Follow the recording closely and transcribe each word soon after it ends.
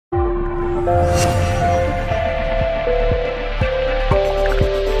Okay,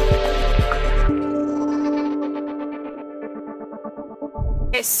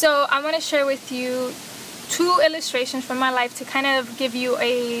 so I want to share with you two illustrations from my life to kind of give you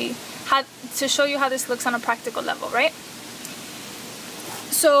to show you how this looks on a practical level, right?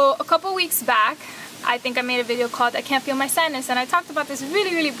 So a couple weeks back, I think I made a video called I Can't Feel My Sadness, and I talked about this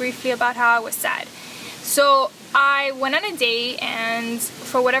really briefly about how I was sad. So I went on a date, and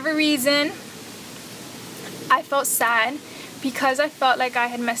for whatever reason I felt sad because I felt like I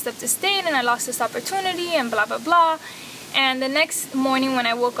had messed up this date and I lost this opportunity and blah blah blah. And the next morning when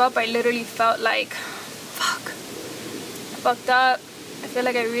I woke up, I literally felt like, fuck, I fucked up. I feel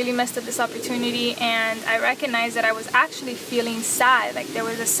like I really messed up this opportunity, and I recognized that I was actually feeling sad. Like there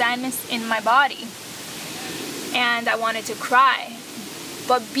was a sadness in my body and I wanted to cry.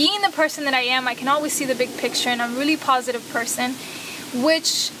 But being the person that I am, I can always see the big picture, and I'm a really positive person, which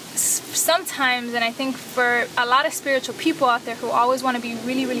sometimes, and I think for a lot of spiritual people out there who always want to be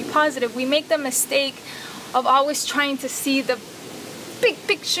really positive, we make the mistake of always trying to see the big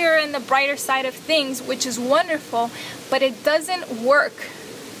picture and the brighter side of things, which is wonderful, but it doesn't work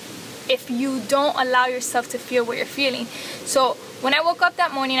if you don't allow yourself to feel what you're feeling. So when I woke up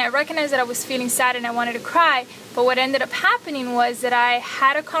that morning, I recognized that I was feeling sad and I wanted to cry, but what ended up happening was that I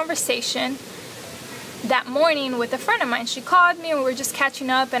had a conversation that morning with a friend of mine. She called me and we were just catching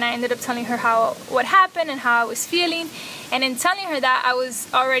up, and I ended up telling her what happened and how I was feeling. And in telling her that, I was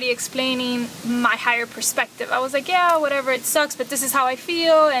already explaining my higher perspective. I was like, yeah, whatever, it sucks, but this is how I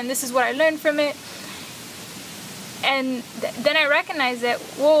feel and this is what I learned from it. And then I recognized that,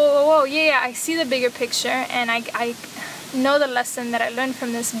 whoa, yeah, I see the bigger picture, and I know the lesson that I learned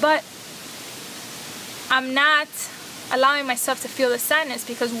from this, but I'm not allowing myself to feel the sadness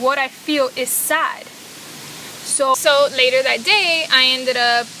because what I feel is sad. So later that day, I ended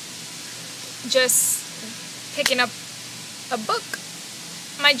up just picking up a book,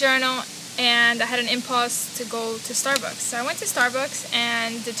 my journal, and I had an impulse to go to Starbucks. So I went to Starbucks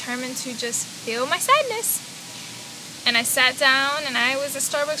and determined to just feel my sadness. And I sat down and I was at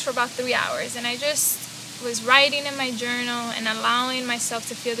Starbucks for about 3 hours, and I just was writing in my journal and allowing myself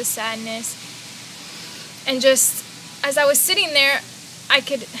to feel the sadness. And just as I was sitting there, I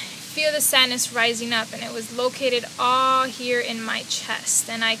could feel the sadness rising up, and it was located all here in my chest,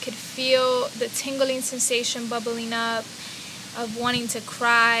 and I could feel the tingling sensation bubbling up of wanting to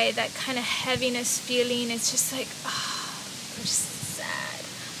cry, that kind of heaviness feeling. It's just like, oh, I'm just sad.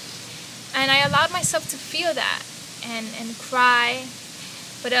 And I allowed myself to feel that and cry.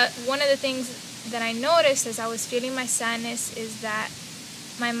 But one of the things that I noticed as I was feeling my sadness is that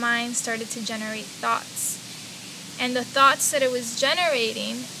my mind started to generate thoughts, and the thoughts that it was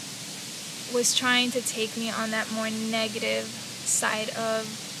generating was trying to take me on that more negative side of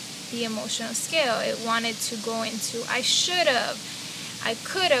the emotional scale. It wanted to go into, I should have, I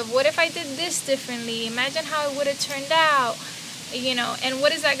could have, what if I did this differently, imagine how it would have turned out, you know. And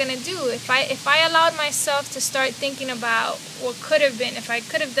what is that going to do? If I allowed myself to start thinking about what could have been, if I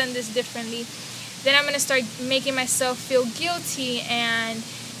could have done this differently, then I'm going to start making myself feel guilty and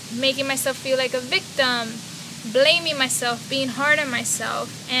making myself feel like a victim, blaming myself, being hard on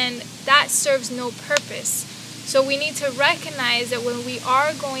myself, and that serves no purpose. So we need to recognize that when we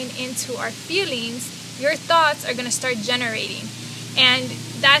are going into our feelings, your thoughts are going to start generating, and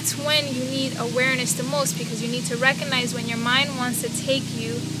that's when you need awareness the most, because you need to recognize when your mind wants to take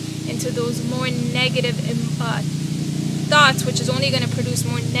you into those more negative thoughts, which is only going to produce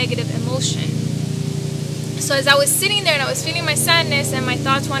more negative emotion. So as I was sitting there and I was feeling my sadness, and my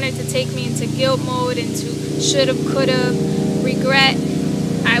thoughts wanted to take me into guilt mode, into shoulda, coulda, regret,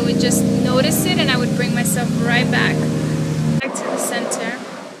 I would just notice it and I would bring myself right back to the center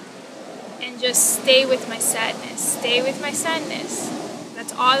and just stay with my sadness. Stay with my sadness.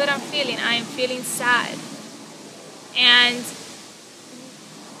 That's all that I'm feeling. I am feeling sad. And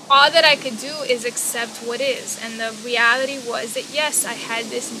all that I could do is accept what is. And the reality was that yes, I had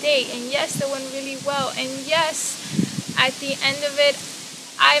this date, and yes, that went really well, and yes, at the end of it,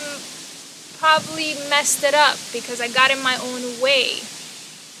 I'm probably messed it up because I got in my own way.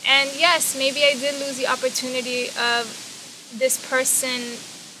 And yes, maybe I did lose the opportunity of this person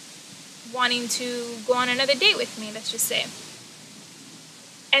wanting to go on another date with me, let's just say.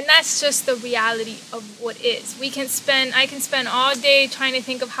 And that's just the reality of what is. I can spend all day trying to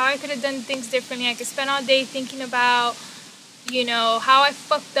think of how I could have done things differently. I could spend all day thinking about, you know, how I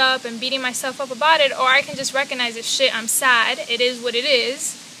fucked up and beating myself up about it. Or I can just recognize that shit, I'm sad. It is what it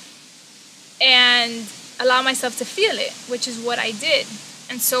is. And allow myself to feel it, which is what I did.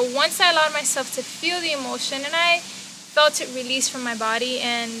 And so once I allowed myself to feel the emotion and I felt it release from my body,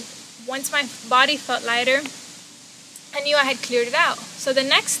 and once my body felt lighter, I knew I had cleared it out. So the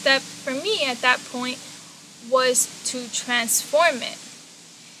next step for me at that point was to transform it.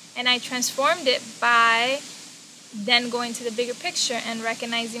 And I transformed it by then going to the bigger picture and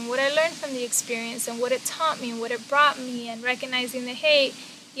recognizing what I learned from the experience and what it taught me and what it brought me, and recognizing that, hey,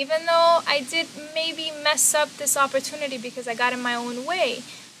 even though I did maybe mess up this opportunity because I got in my own way,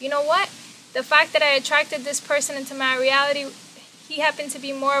 you know what? The fact that I attracted this person into my reality, he happened to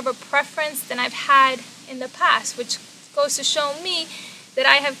be more of a preference than I've had in the past, which goes to show me that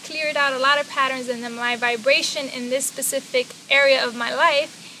I have cleared out a lot of patterns, and that my vibration in this specific area of my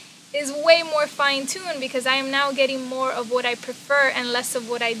life is way more fine-tuned because I am now getting more of what I prefer and less of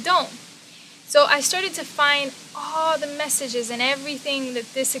what I don't. So I started to find all the messages and everything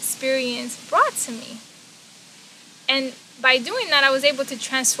that this experience brought to me. And by doing that, I was able to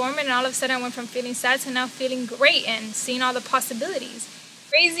transform it, and all of a sudden I went from feeling sad to now feeling great and seeing all the possibilities.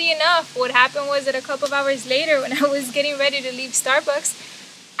 Crazy enough, what happened was that a couple of hours later, when I was getting ready to leave Starbucks,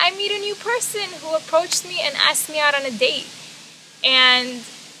 I meet a new person who approached me and asked me out on a date. And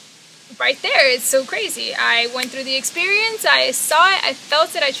right there, it's so crazy. I went through the experience, I saw it, I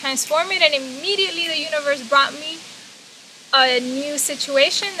felt it, I transformed it, and immediately the universe brought me a new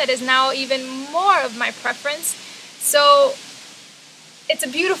situation that is now even more of my preference. So it's a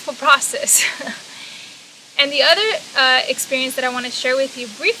beautiful process. And the other experience that I want to share with you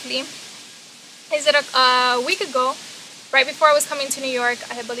briefly is that a week ago, right before I was coming to New York,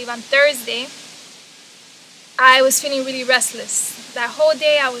 I believe on Thursday, I was feeling really restless. That whole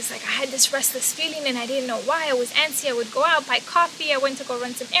day I was like, I had this restless feeling and I didn't know why. I was antsy. I would go out, buy coffee. I went to go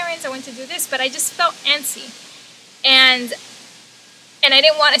run some errands. I went to do this, but I just felt antsy. And I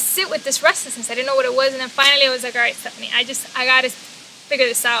didn't want to sit with this restlessness. I didn't know what it was. And then finally I was like, all right, Stephanie, I got to figure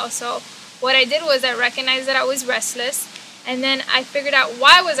this out. So what I did was I recognized that I was restless. And then I figured out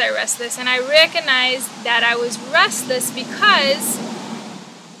why was I restless. And I recognized that I was restless because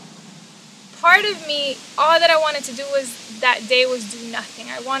part of me, all that I wanted to do was that day was do nothing.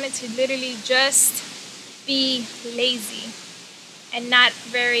 I wanted to literally just be lazy and not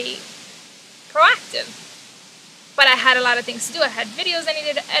very proactive. But I had a lot of things to do. I had videos I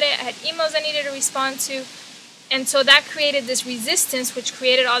needed to edit. I had emails I needed to respond to. And so that created this resistance, which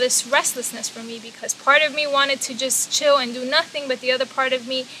created all this restlessness for me, because part of me wanted to just chill and do nothing, but the other part of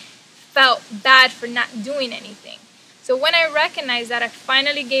me felt bad for not doing anything. So when I recognized that, I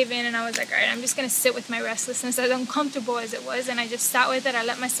finally gave in and I was like, all right, I'm just going to sit with my restlessness, as uncomfortable as it was. And I just sat with it. I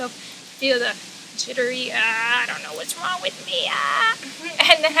let myself feel the jittery, I don't know what's wrong with me.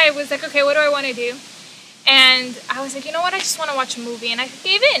 And then I was like, okay, what do I want to do? And I was like, you know what? I just want to watch a movie. And I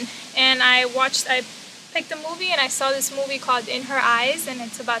gave in. And I picked a movie, and I saw this movie called In Her Eyes. And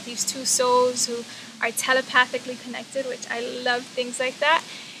it's about these two souls who are telepathically connected, which I love things like that.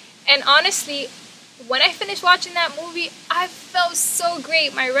 And honestly, when I finished watching that movie, I felt so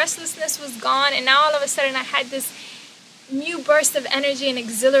great. My restlessness was gone, and now all of a sudden I had this new burst of energy and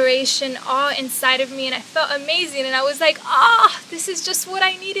exhilaration all inside of me, and I felt amazing. And I was like, this is just what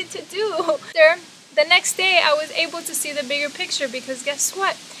I needed to do. The next day, I was able to see the bigger picture, because guess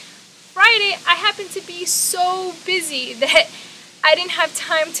what? Friday, I happened to be so busy that I didn't have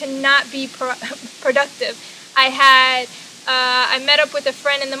time to not be productive. I met up with a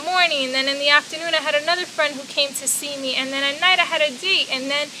friend in the morning, and then in the afternoon I had another friend who came to see me, and then at night I had a date, and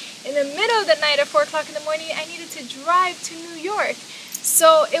then in the middle of the night at 4 o'clock in the morning I needed to drive to New York.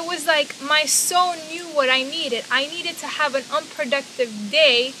 So it was like my soul knew what I needed. I needed to have an unproductive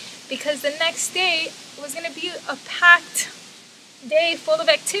day, because the next day was going to be a packed day full of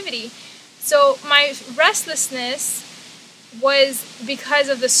activity. So my restlessness was because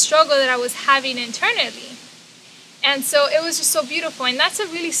of the struggle that I was having internally. And so it was just so beautiful. And that's a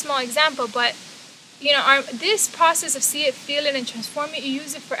really small example, but you know, this process of see it, feel it, and transform it, you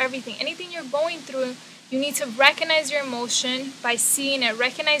use it for everything. Anything you're going through, you need to recognize your emotion by seeing it,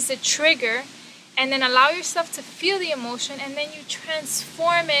 recognize the trigger, and then allow yourself to feel the emotion, and then you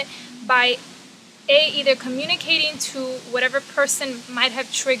transform it by either communicating to whatever person might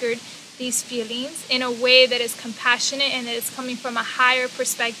have triggered these feelings in a way that is compassionate and that is coming from a higher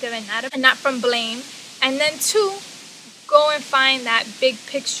perspective and not from blame. And then 2, go and find that big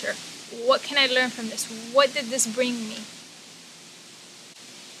picture. What can I learn from this? What did this bring me?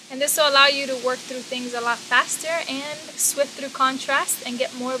 And this will allow you to work through things a lot faster and swift through contrast and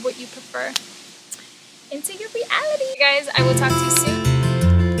get more of what you prefer into your reality. Guys, I will talk to you soon.